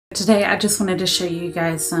today I just wanted to show you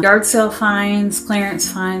guys some yard sale finds,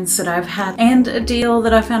 clearance finds that I've had, and a deal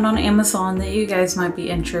that I found on Amazon that you guys might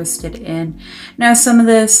be interested in. Now, some of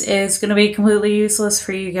this is going to be completely useless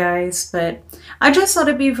for you guys, but I just thought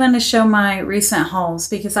it'd be fun to show my recent hauls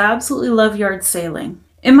because I absolutely love yard saling.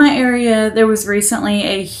 In my area, there was recently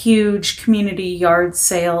a huge community yard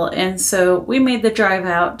sale, and so we made the drive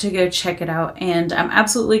out to go check it out, and I'm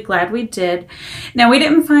absolutely glad we did. Now, we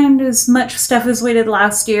didn't find as much stuff as we did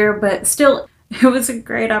last year, but still, it was a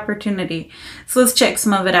great opportunity. So let's check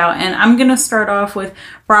some of it out, and I'm gonna start off with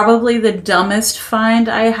probably the dumbest find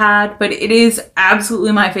I had, but it is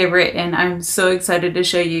absolutely my favorite, and I'm so excited to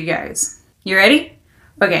show you guys. You ready?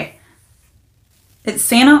 Okay. It's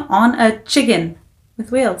Santa on a chicken with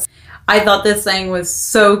wheels. I thought this thing was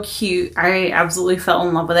so cute. I absolutely fell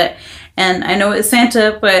in love with it. And I know it's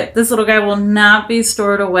Santa, but this little guy will not be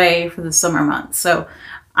stored away for the summer months. So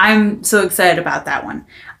I'm so excited about that one.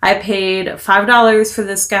 I paid $5 for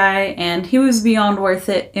this guy, and he was beyond worth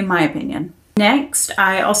it in my opinion. Next,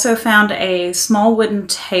 I also found a small wooden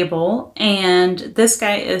table, and this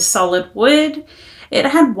guy is solid wood. It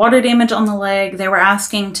had water damage on the leg. They were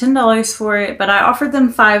asking $10 for it, but I offered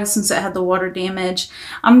them $5 since it had the water damage.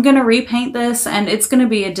 I'm gonna repaint this, and it's gonna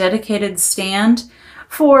be a dedicated stand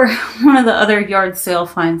for one of the other yard sale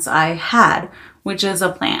finds I had, which is a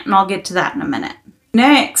plant, and I'll get to that in a minute.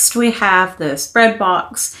 Next, we have the spread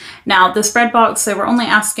box. Now, the spread box, they were only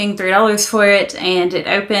asking $3 for it, and it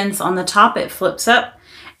opens on the top, it flips up,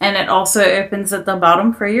 and it also opens at the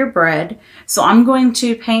bottom for your bread. So I'm going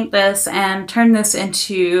to paint this and turn this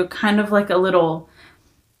into kind of like a little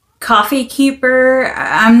coffee keeper.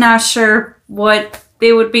 I'm not sure what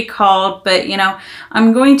they would be called, but you know,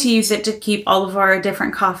 I'm going to use it to keep all of our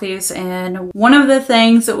different coffees. And one of the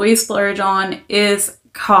things that we splurge on is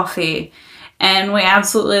coffee. And we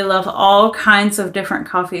absolutely love all kinds of different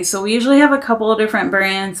coffees. So we usually have a couple of different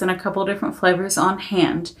brands and a couple of different flavors on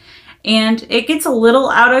hand. And it gets a little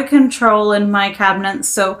out of control in my cabinets,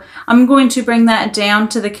 so I'm going to bring that down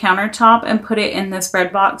to the countertop and put it in the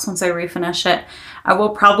spread box once I refinish it. I will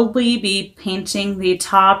probably be painting the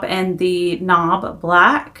top and the knob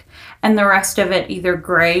black and the rest of it either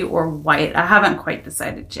gray or white. I haven't quite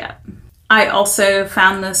decided yet. I also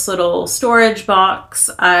found this little storage box.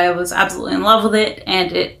 I was absolutely in love with it,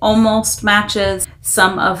 and it almost matches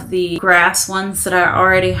some of the grass ones that I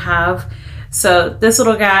already have. So this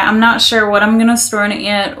little guy, I'm not sure what I'm gonna store in it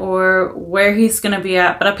yet or where he's gonna be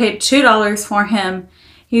at, but I paid $2 for him.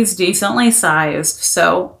 He's decently sized,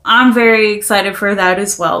 so I'm very excited for that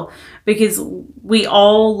as well, because we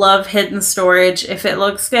all love hidden storage. If it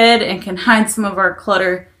looks good and can hide some of our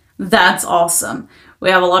clutter, that's awesome. We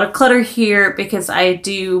have a lot of clutter here because I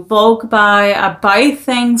do bulk buy. I buy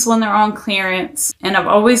things when they're on clearance, and I've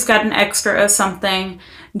always got an extra of something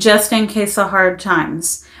just in case of hard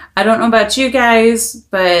times. I don't know about you guys,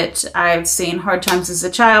 but I've seen hard times as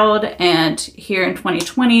a child, and here in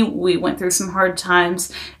 2020, we went through some hard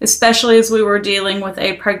times, especially as we were dealing with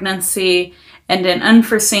a pregnancy and an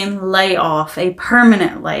unforeseen layoff, a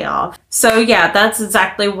permanent layoff. So yeah, that's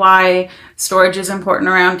exactly why storage is important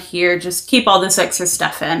around here. Just keep all this extra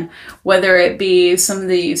stuff in, whether it be some of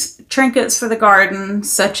these trinkets for the garden,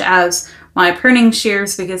 such as my pruning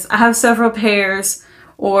shears, because I have several pairs,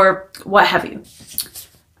 or what have you.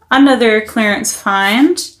 Another clearance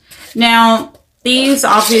find. Now, these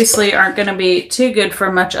obviously aren't going to be too good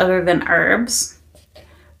for much other than herbs,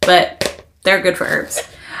 but they're good for herbs.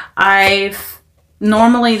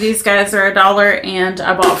 Normally these guys are $1, and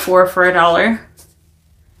I bought 4 for $1.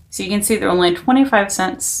 So you can see they're only 25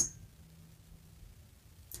 cents.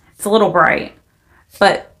 It's a little bright,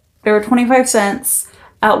 but they were 25 cents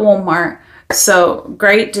at Walmart. So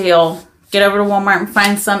great deal. Get over to Walmart and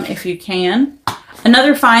find some if you can.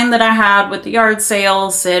 Another find that I had with the yard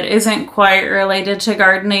sales, it isn't quite related to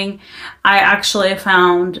gardening. I actually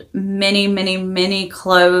found many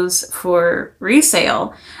clothes for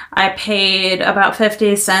resale. I paid about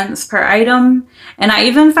 50 cents per item, and I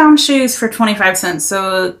even found shoes for 25 cents.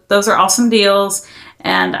 So those are awesome deals,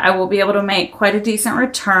 and I will be able to make quite a decent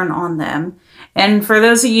return on them. And for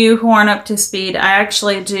those of you who aren't up to speed, I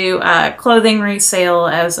actually do clothing resale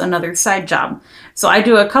as another side job. So I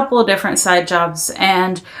do a couple of different side jobs,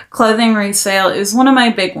 and clothing resale is one of my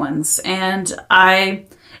big ones. And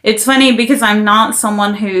it's funny because I'm not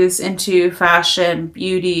someone who's into fashion,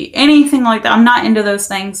 beauty, anything like that. I'm not into those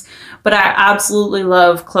things, but I absolutely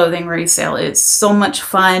love clothing resale. It's so much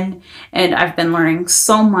fun, and I've been learning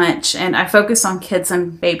so much, and I focus on kids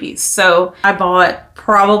and babies. So I bought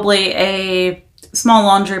probably a small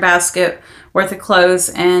laundry basket worth of clothes,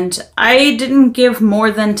 and I didn't give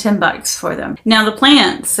more than 10 bucks for them. Now the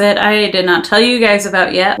plants that I did not tell you guys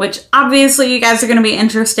about yet, which obviously you guys are going to be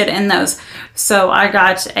interested in those. So I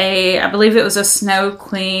got I believe it was a Snow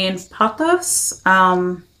Queen Pothos.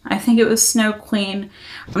 I think it was Snow Queen.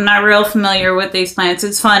 I'm not real familiar with these plants.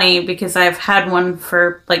 It's funny because I've had one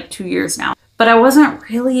for like 2 years now. But I wasn't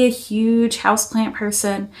really a huge houseplant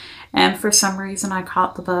person, and for some reason I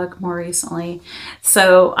caught the bug more recently.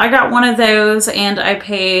 So I got one of those, and I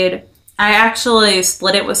actually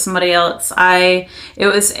split it with somebody else. It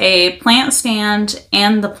was a plant stand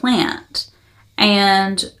and the plant.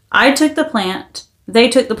 And I took the plant, they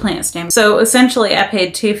took the plant stand. So essentially I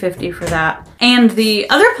paid $2.50 for that. And the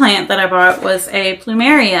other plant that I bought was a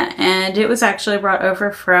Plumeria, and it was actually brought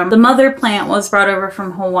over the mother plant was brought over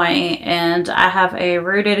from Hawaii, and I have a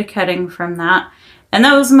rooted cutting from that. And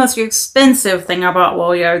that was the most expensive thing I bought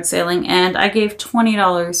while yard sailing, and I gave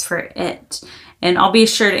 $20 for it. And I'll be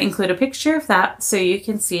sure to include a picture of that so you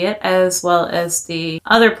can see it, as well as the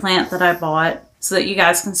other plant that I bought so that you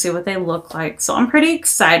guys can see what they look like. So I'm pretty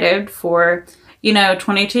excited for, you know,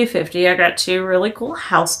 $22.50. I got 2 really cool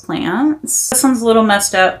house plants. This one's a little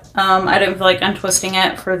messed up. I didn't feel like untwisting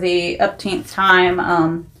it for the upteenth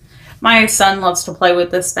time. My son loves to play with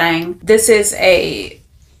this thing. This is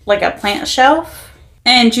like a plant shelf,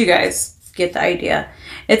 and you guys get the idea.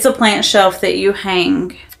 It's a plant shelf that you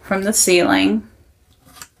hang from the ceiling.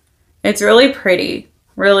 It's really pretty,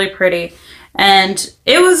 really pretty. And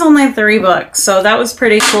it was only $3, so that was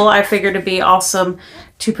pretty cool. I figured it'd be awesome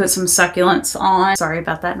to put some succulents on. Sorry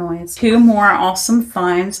about that noise. 2 more awesome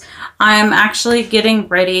finds. I'm actually getting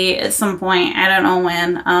ready at some point, I don't know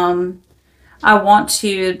when. I want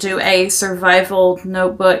to do a survival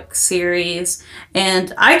notebook series,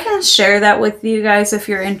 and I can share that with you guys if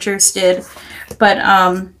you're interested. But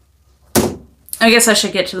I guess I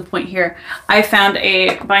should get to the point here. I found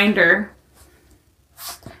a binder.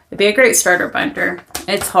 It'd be a great starter binder.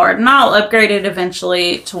 It's hard, and I'll upgrade it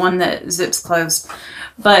eventually to one that zips closed.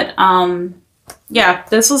 But yeah,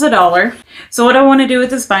 this was $1. So what I want to do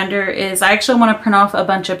with this binder is I actually want to print off a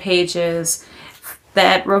bunch of pages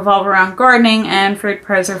that revolve around gardening and fruit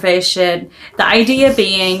preservation. The idea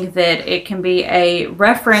being that it can be a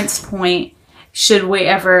reference point should we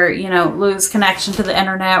ever, you know, lose connection to the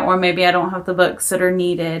internet, or maybe I don't have the books that are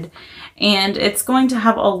needed. And it's going to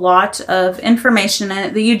have a lot of information in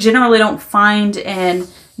it that you generally don't find in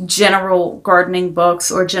general gardening books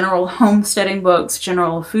or general homesteading books,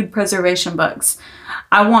 general food preservation books.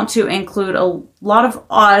 I want to include a lot of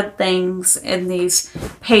odd things in these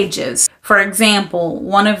pages. For example,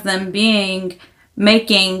 one of them being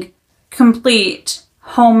making complete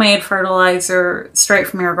homemade fertilizer straight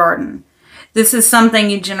from your garden. This is something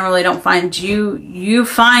you generally don't find. You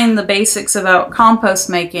find the basics about compost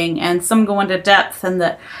making, and some go into depth in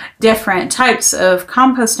the different types of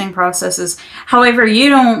composting processes. However, you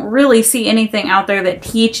don't really see anything out there that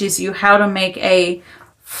teaches you how to make a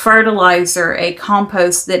fertilizer, a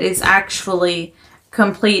compost that is actually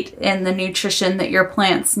complete in the nutrition that your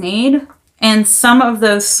plants need. And some of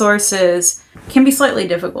those sources can be slightly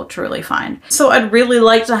difficult to really find. So I'd really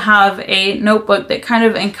like to have a notebook that kind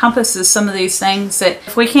of encompasses some of these things, that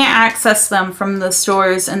if we can't access them from the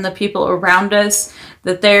stores and the people around us,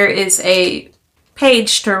 that there is a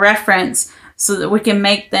page to reference so that we can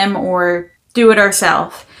make them or do it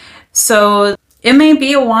ourselves. So it may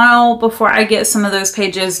be a while before I get some of those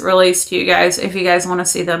pages released to you guys if you guys want to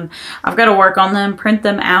see them. I've got to work on them, print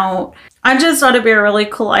them out. I just thought it'd be a really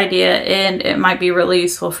cool idea, and it might be really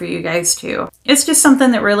useful for you guys too. It's just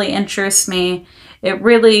something that really interests me. It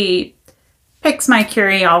really piques my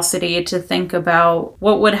curiosity to think about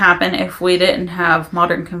what would happen if we didn't have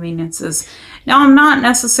modern conveniences. Now, I'm not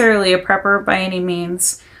necessarily a prepper by any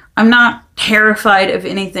means. I'm not terrified of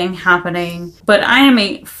anything happening, but I am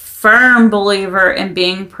a firm believer in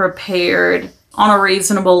being prepared on a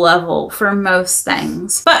reasonable level for most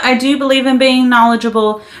things. But I do believe in being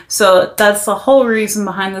knowledgeable, so that's the whole reason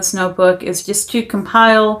behind this notebook, is just to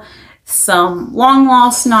compile some long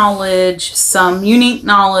lost knowledge, some unique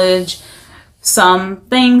knowledge, some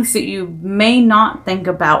things that you may not think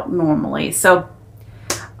about normally. So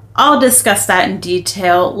I'll discuss that in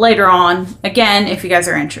detail later on, again, if you guys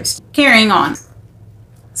are interested. Carrying on.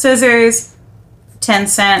 Scissors, 10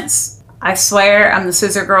 cents. I swear I'm the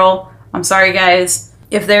scissor girl. I'm sorry guys,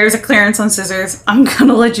 if there's a clearance on scissors, I'm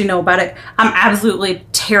gonna let you know about it. I'm absolutely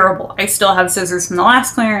terrible. I still have scissors from the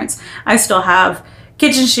last clearance. I still have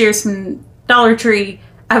kitchen shears from Dollar Tree.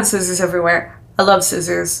 I have scissors everywhere. I love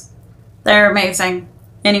scissors. They're amazing.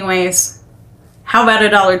 Anyways, how about a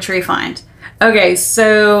Dollar Tree find? Okay,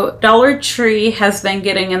 so Dollar Tree has been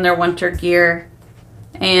getting in their winter gear,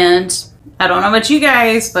 and I don't know about you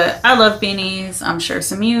guys, but I love beanies. I'm sure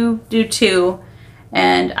some of you do too.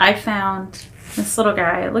 And I found this little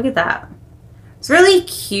guy. Look at that. It's really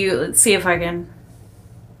cute. Let's see if I can.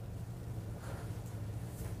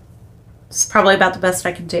 It's probably about the best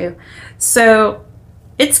I can do. So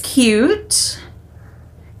it's cute.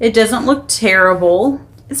 It doesn't look terrible.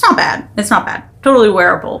 It's not bad. It's not bad. Totally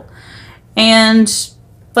wearable. And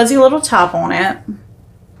fuzzy little top on it.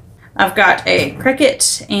 I've got a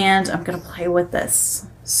cricket and I'm going to play with this.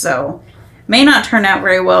 So may not turn out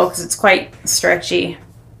very well because it's quite stretchy.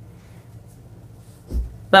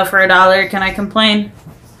 But for $1, can I complain?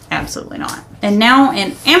 Absolutely not. And now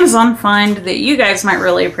an Amazon find that you guys might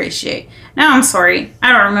really appreciate. Now I'm sorry,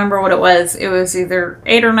 I don't remember what it was. It was either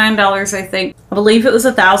 $8 or $9, I think. I believe it was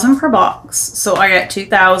 $1,000 per box. So I got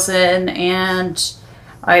 2,000 and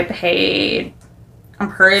I paid,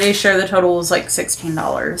 I'm pretty sure the total was like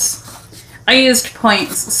 $16. I used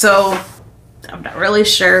points, so I'm not really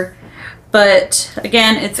sure. But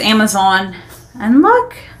again, it's Amazon. And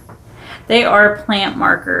look, they are plant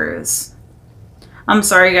markers. I'm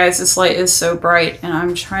sorry guys, this light is so bright and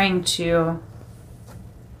I'm trying to...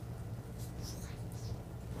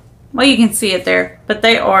 Well, you can see it there, but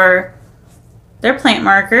they're plant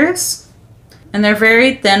markers and they're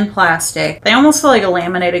very thin plastic. They almost feel like a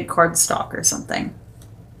laminated cardstock or something.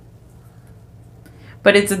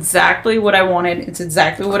 But it's exactly what I wanted. It's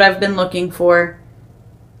exactly what I've been looking for.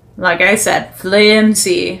 Like I said,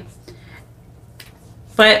 flimsy.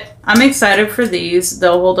 But I'm excited for these.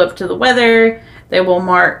 They'll hold up to the weather. They will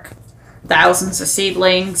mark thousands of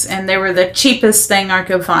seedlings, and they were the cheapest thing I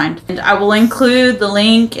could find. And I will include the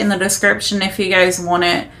link in the description if you guys want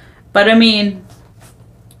it. But I mean,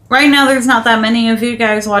 right now there's not that many of you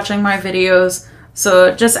guys watching my videos,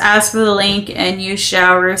 so just ask for the link and you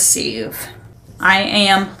shall receive. I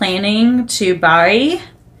am planning to buy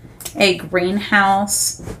a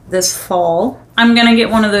greenhouse this fall. I'm gonna get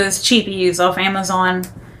one of those cheapies off Amazon,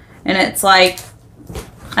 and it's like,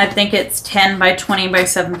 I think it's 10 by 20 by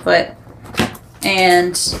 7 foot,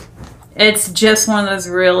 and it's just one of those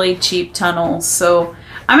really cheap tunnels. So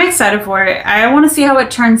I'm excited for it. I want to see how it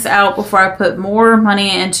turns out before I put more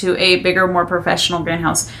money into a bigger, more professional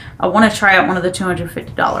greenhouse. I want to try out one of the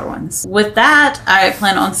 $250 ones. With that, I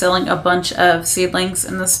plan on selling a bunch of seedlings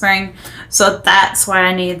in the spring. So that's why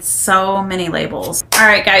I need so many labels. All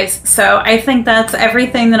right, guys. So I think that's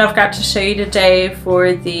everything that I've got to show you today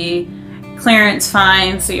for the clearance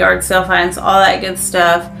finds, the yard sale finds, all that good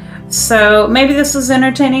stuff. So maybe this was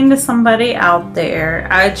entertaining to somebody out there.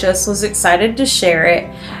 I just was excited to share it.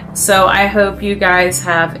 So I hope you guys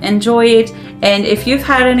have enjoyed. And if you've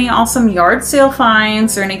had any awesome yard sale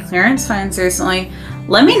finds or any clearance finds recently,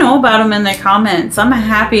 let me know about them in the comments. I'm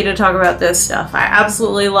happy to talk about this stuff. I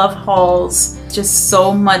absolutely love hauls. It's just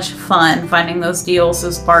so much fun finding those deals,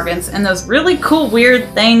 those bargains, and those really cool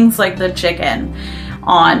weird things like the chicken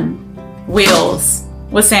on wheels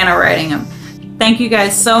with Santa riding them. Thank you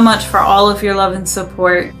guys so much for all of your love and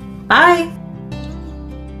support. Bye!